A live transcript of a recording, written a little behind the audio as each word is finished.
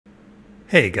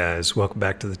Hey guys, welcome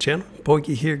back to the channel. Boyke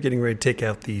here, getting ready to take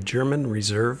out the German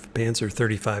Reserve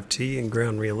Pz.35t in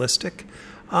ground realistic.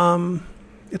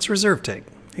 It's a reserve tank.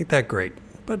 Ain't that great,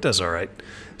 but it does alright.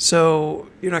 So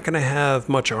you're not going to have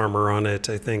much armor on it.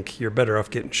 I think you're better off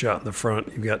getting shot in the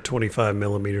front. You've got 25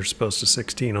 millimeters, opposed to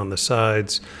 16 on the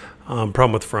sides.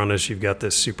 Problem with front is you've got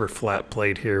this super flat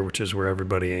plate here, which is where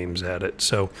everybody aims at it.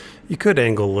 So you could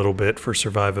angle a little bit for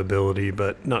survivability,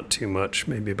 but not too much,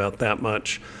 maybe about that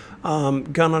much.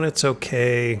 Gun on it's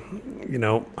okay. You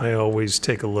know, I always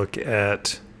take a look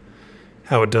at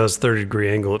how it does 30-degree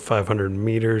angle at 500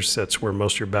 meters. That's where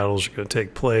most of your battles are going to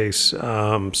take place.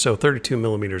 So 32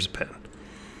 millimeters a pen.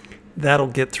 That'll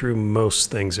get through most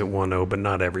things at 1.0, but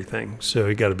not everything. So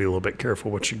you got to be a little bit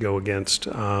careful what you go against.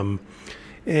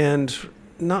 And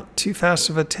not too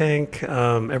fast of a tank.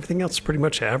 Everything else is pretty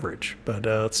much average. But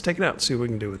let's take it out and see what we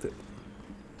can do with it.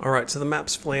 Alright, so the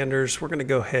map's Flanders. We're going to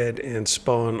go ahead and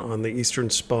spawn on the eastern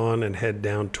spawn and head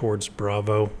down towards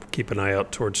Bravo. Keep an eye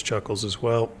out towards Chuckles as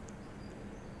well.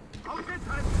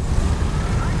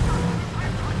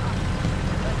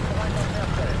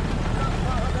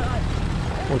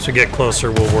 Once we get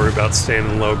closer, we'll worry about staying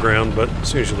in low ground, but as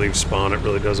soon as you leave spawn, it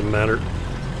really doesn't matter.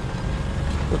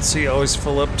 Let's see, always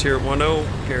full up tier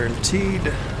 1.0, guaranteed.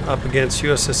 Up against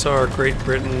USSR, Great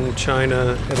Britain,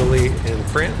 China, Italy, and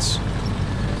France.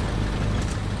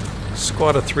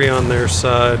 Squad of 3 on their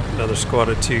side, another squad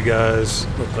of 2 guys,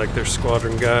 look like they're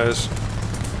squadron guys.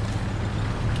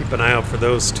 Keep an eye out for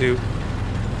those 2.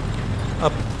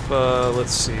 Up,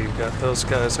 let's see, got those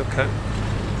guys, okay.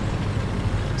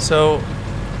 So,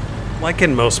 like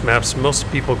in most maps, most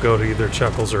people go to either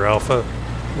Chuckles or Alpha.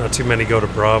 Not too many go to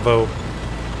Bravo.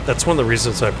 That's one of the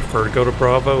reasons I prefer to go to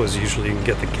Bravo, is usually you can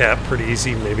get the cap pretty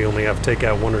easy, maybe only have to take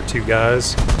out 1 or 2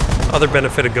 guys. Other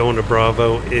benefit of going to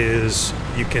Bravo is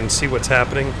you can see what's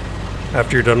happening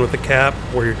after you're done with the cap,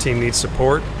 where your team needs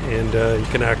support, and you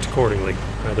can act accordingly.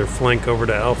 Either flank over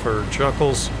to Alpha or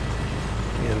Chuckles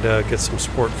and get some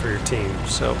support for your team.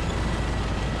 So,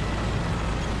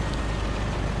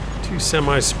 2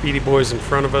 semi-speedy boys in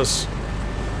front of us.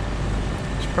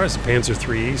 Surprised the Panzer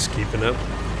III's keeping up.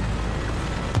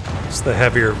 It's the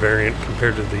heavier variant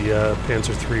compared to the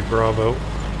Panzer III Bravo.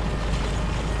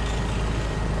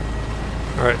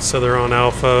 Alright, so they're on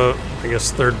Alpha. I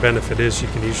guess third benefit is you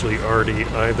can usually already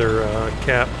either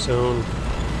cap zone.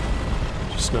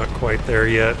 Just not quite there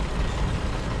yet.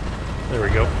 There we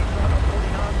go.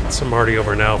 So I'm already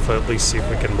over in Alpha, at least see if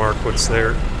we can mark what's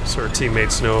there, so our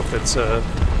teammates know if it's a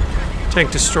tank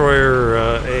destroyer or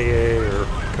AA or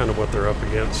kind of what they're up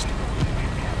against.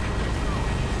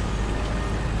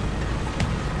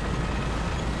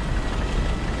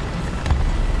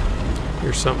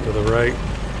 Here's something to the right.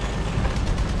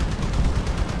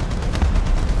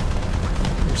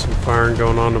 There's some firing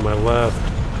going on to my left.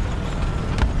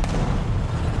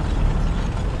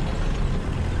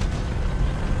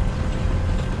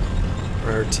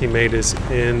 Our teammate is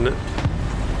in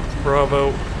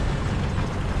Bravo.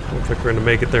 Looks like we're going to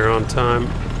make it there on time.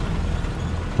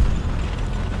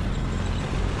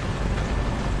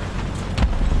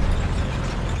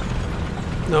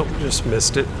 Nope, just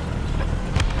missed it.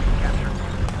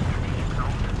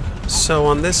 So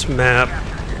on this map,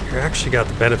 you actually got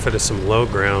the benefit of some low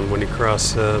ground when you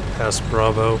cross past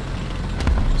Bravo.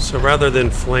 So rather than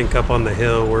flank up on the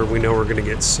hill where we know we're going to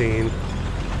get seen,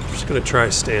 we're just going to try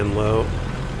staying low.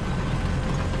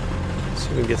 So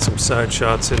we can get some side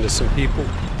shots into some people.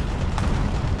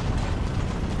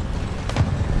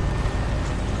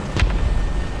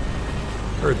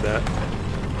 Heard that.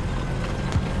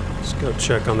 Let's go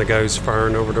check on the guy who's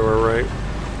firing over to our right.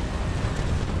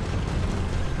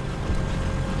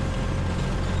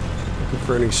 Looking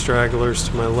for any stragglers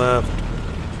to my left.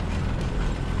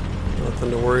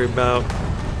 Nothing to worry about.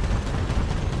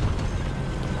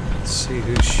 Let's see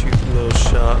who's shooting those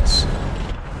shots.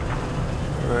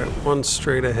 Alright, one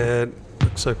straight ahead.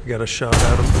 Looks like we got a shot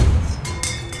at him.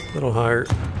 A little higher.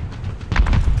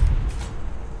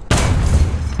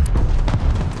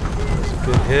 That's a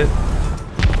good hit.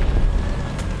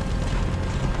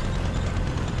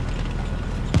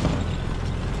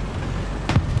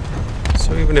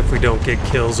 So even if we don't get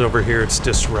kills over here, it's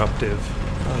disruptive.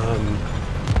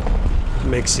 It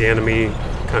makes the enemy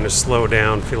kind of slow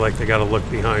down, feel like they got to look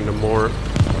behind them more.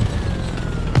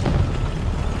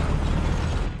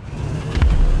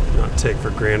 Not take for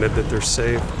granted that they're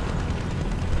safe.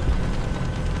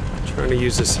 Trying to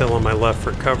use this hill on my left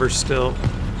for cover still.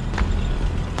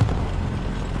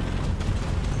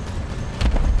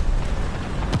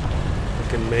 If I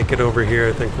can make it over here,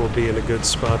 I think we'll be in a good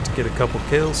spot to get a couple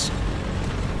kills.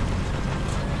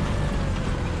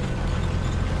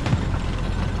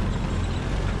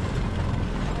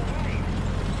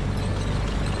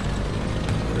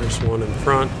 There's one in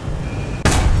front.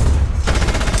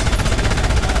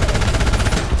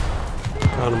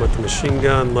 Got him with the machine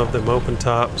gun. Love them open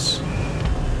tops.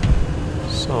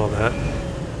 Saw that.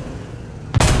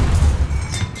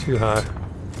 Too high.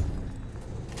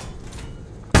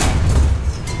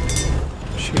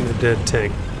 Shooting a dead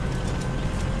tank.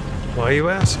 Why, you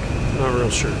ask? Not real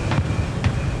sure.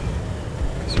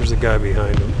 Because there's a guy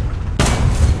behind him.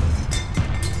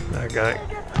 That guy.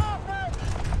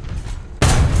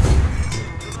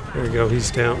 There you go, he's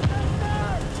down.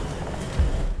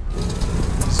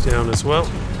 He's down as well.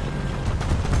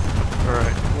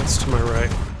 Alright, what's to my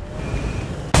right?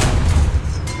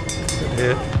 Good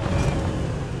hit.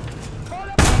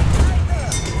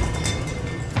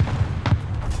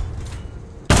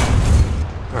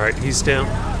 Alright, he's down.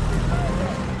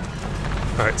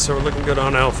 Alright, so we're looking good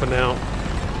on Alpha now.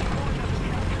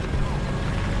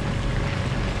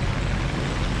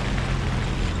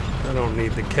 I don't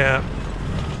need the cap.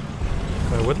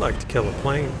 I would like to kill a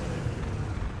plane.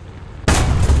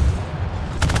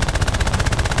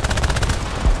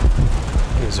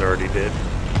 He's already dead.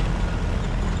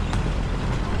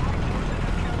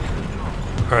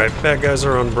 Alright, bad guys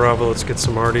are on Bravo. Let's get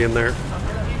some arty in there.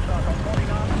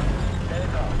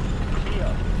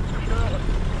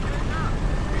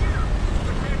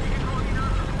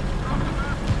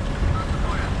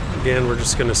 Again, we're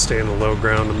just going to stay in the low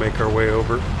ground and make our way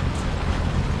over.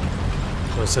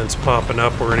 No sense popping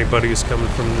up where anybody who's coming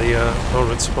from the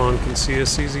opponent spawn can see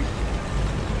us easy.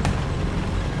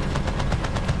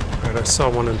 Alright, I saw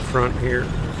one in front here.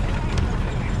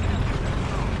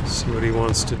 See what he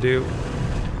wants to do.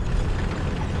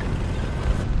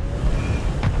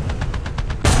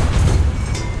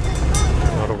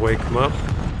 Ought to wake him up.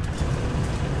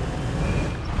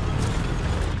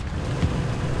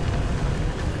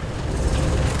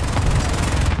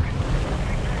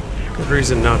 Good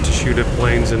reason not to shoot at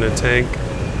planes in a tank.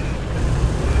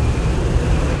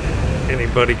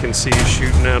 Anybody can see you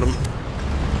shooting at them.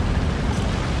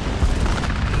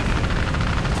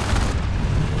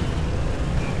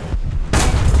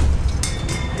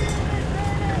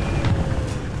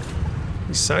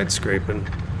 He's side scraping.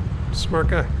 Smart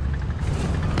guy.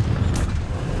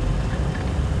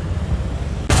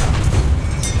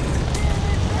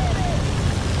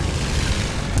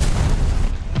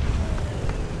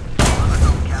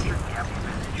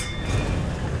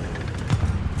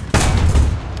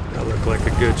 Like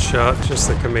a good shot, just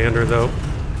the commander though.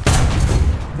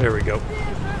 There we go.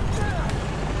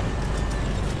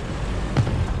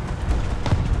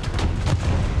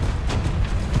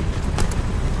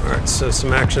 Alright, so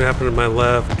some action happened to my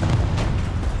left.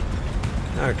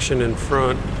 Action in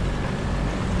front.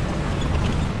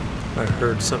 I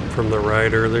heard something from the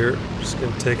right earlier. Just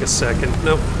gonna take a second.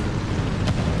 Nope.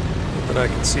 But I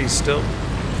can see still.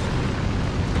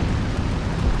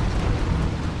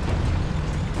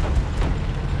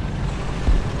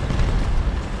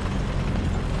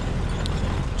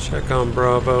 Check on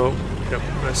Bravo. Yep,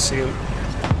 I see him.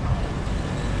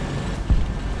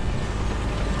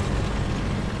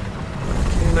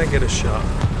 Can I get a shot?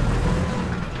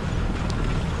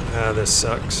 Ah, this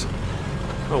sucks.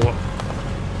 Oh well.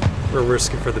 We're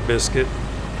risking for the biscuit.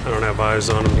 I don't have eyes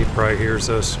on him. He probably hears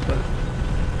us, but...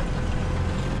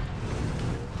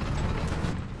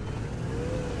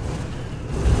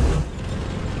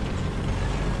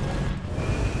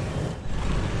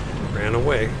 ran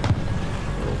away.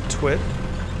 Twit.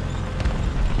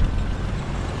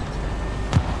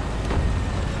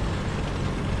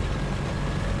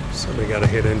 Somebody got a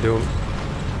hit into him.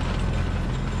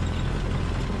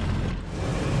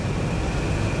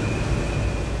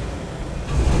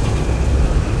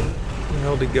 Where the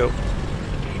hell did he go?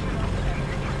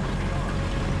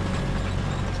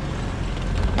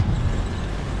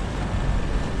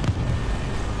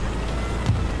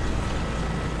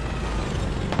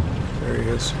 There he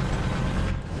is.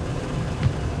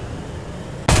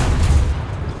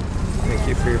 Thank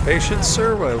you for your patience,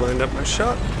 sir, while I lined up my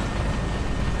shot.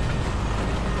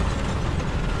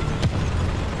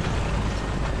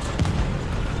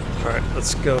 Alright,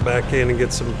 let's go back in and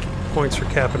get some points for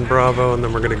Cap and Bravo, and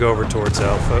then we're going to go over towards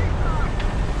Alpha.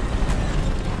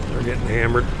 We're getting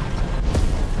hammered.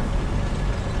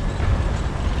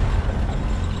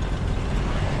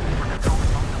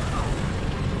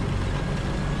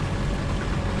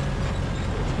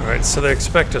 Alright, so they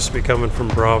expect us to be coming from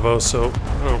Bravo, so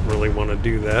I don't really want to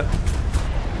do that.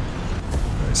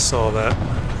 I saw that.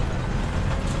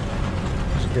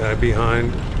 There's a guy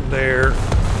behind there.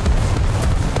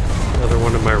 Another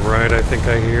one to my right, I think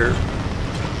I hear.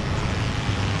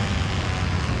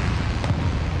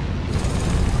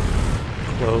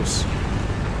 Close.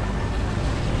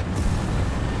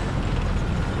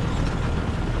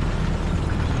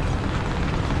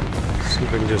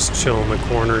 just chill in the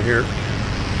corner here.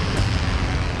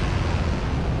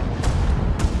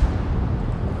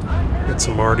 Get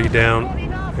some Artie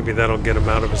down. Maybe that'll get him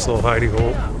out of his little hidey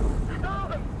hole.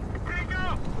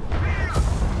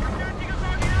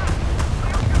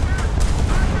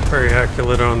 Very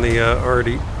accurate on the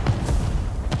Artie.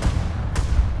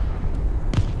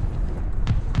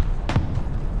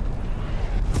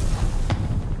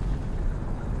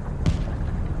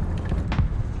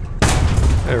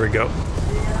 There we go.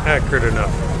 Accurate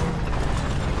enough.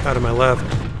 Out of my left.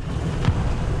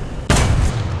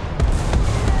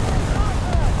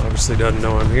 Obviously doesn't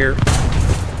know I'm here.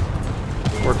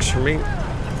 Works for me.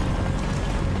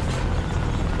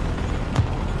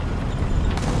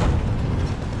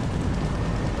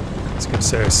 I was gonna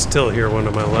say I still hear one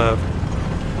to my left.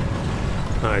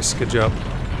 Nice, good job.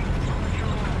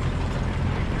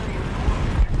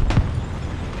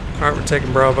 Alright, we're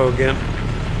taking Bravo again.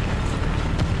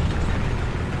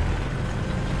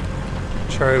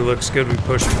 Charlie looks good. We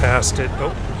pushed past it.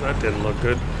 Oh, that didn't look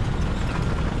good.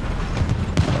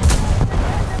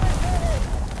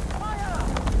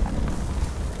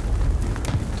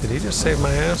 Did he just save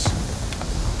my ass? I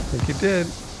think he did.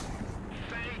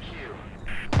 Thank you.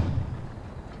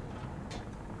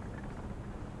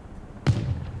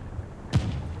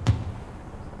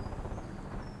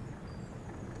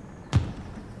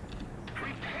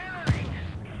 Repairing.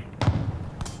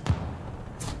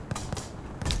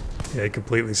 Yeah, he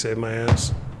completely saved my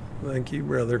ass. Thank you,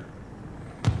 brother.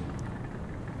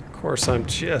 Of course, I'm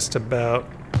just about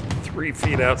 3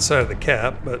 feet outside of the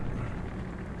cap, but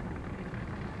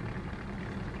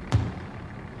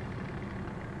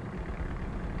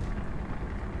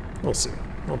we'll see.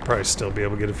 I'll probably still be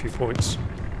able to get a few points.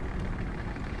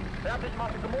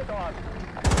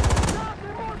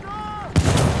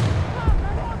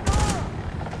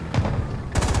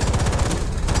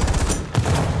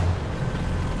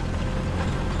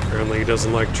 Apparently he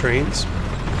doesn't like trains.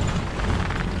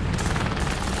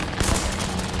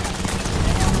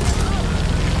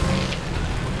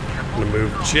 I'm gonna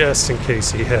move just in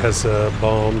case he has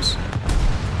bombs.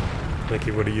 I think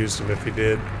he would have used them if he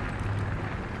did.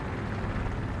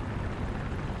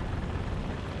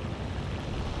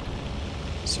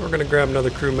 So we're gonna grab another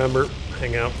crew member,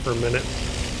 hang out for a minute,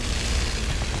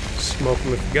 smoke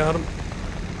him if you got him.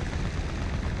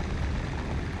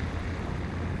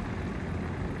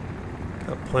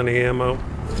 Got plenty of ammo.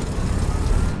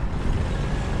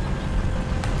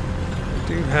 I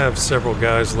do have several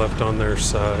guys left on their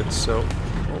side, so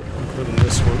including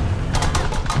this one.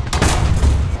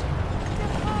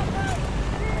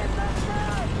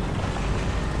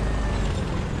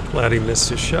 Glad he missed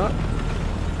his shot.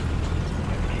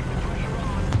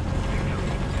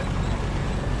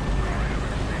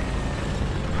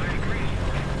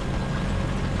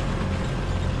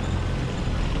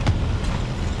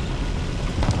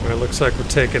 Alright, looks like we're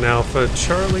taking Alpha.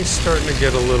 Charlie's starting to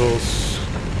get a little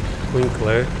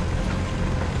squinkly.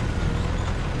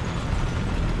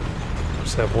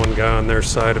 Just have one guy on their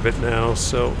side of it now,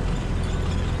 so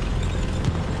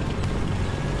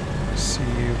see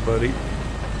you, buddy.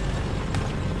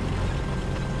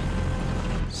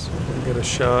 So we'll get a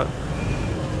shot.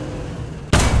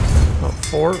 About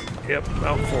 4? Yep,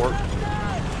 about 4.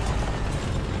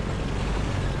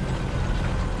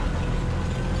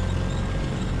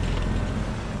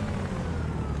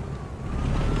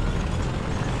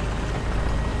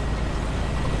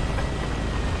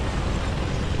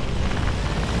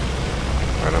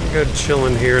 I'm good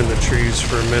chilling here in the trees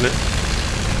for a minute.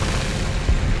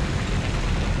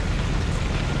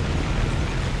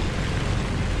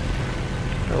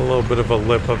 Got a little bit of a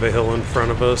lip of a hill in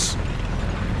front of us.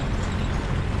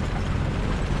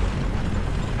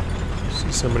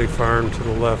 See somebody firing to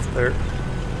the left there.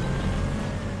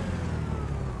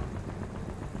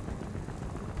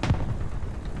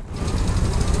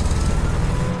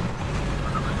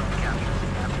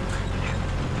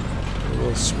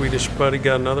 Swedish buddy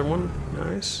got another one.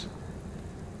 Nice.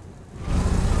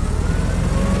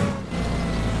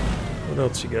 What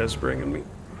else you guys bringing me?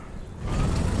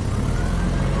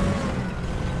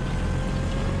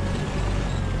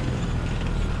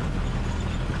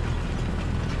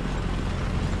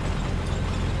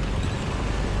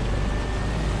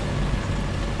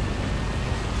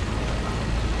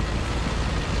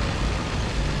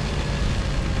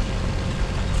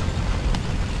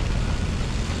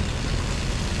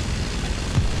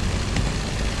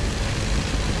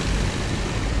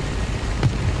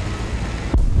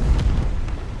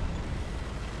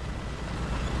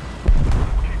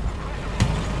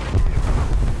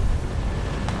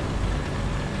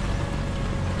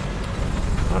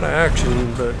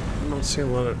 Action, but I don't don't see a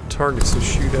lot of targets to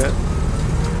shoot at.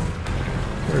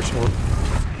 There's one.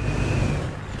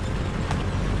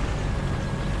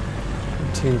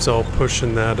 The team's all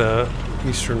pushing that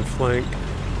eastern flank.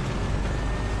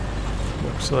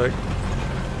 Looks like.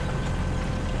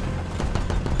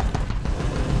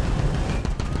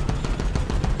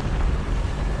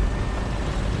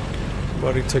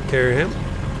 Buddy took care of him.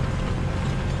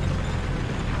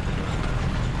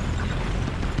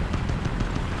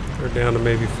 They're down to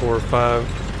maybe 4 or 5.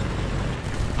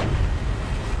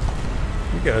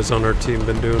 You guys on our team have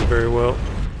been doing very well.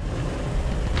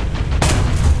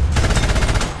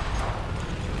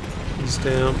 He's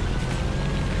down.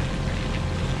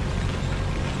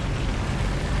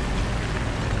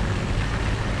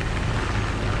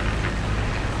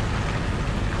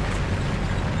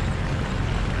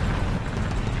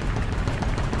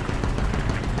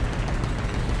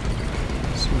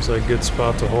 Seems like a good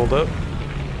spot to hold up.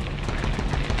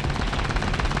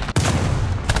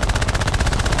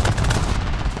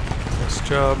 Nice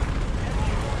job.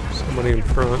 Somebody in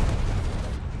front.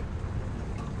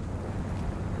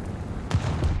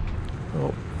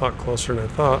 Oh, a lot closer than I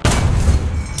thought.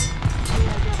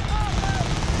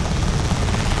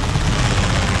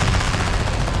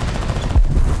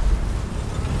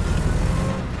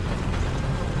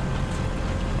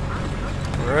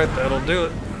 All right, that'll do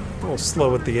it. A little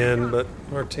slow at the end, but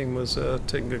our team was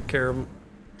taking good care of them.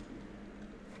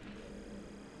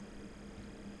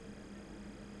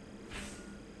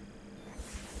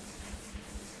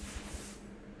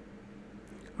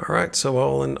 All right, so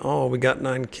all in all, we got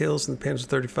 9 kills in the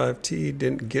Pz.35t.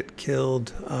 Didn't get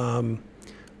killed.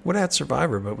 Would have had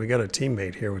Survivor, but we got a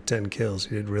teammate here with 10 kills.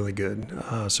 He did really good.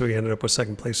 So he ended up with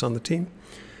 2nd place on the team.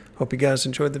 Hope you guys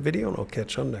enjoyed the video, and I'll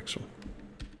catch you on the next one.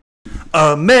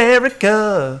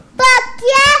 America! Fuck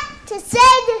yeah! To say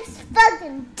this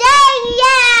fucking day,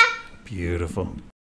 yeah! Beautiful.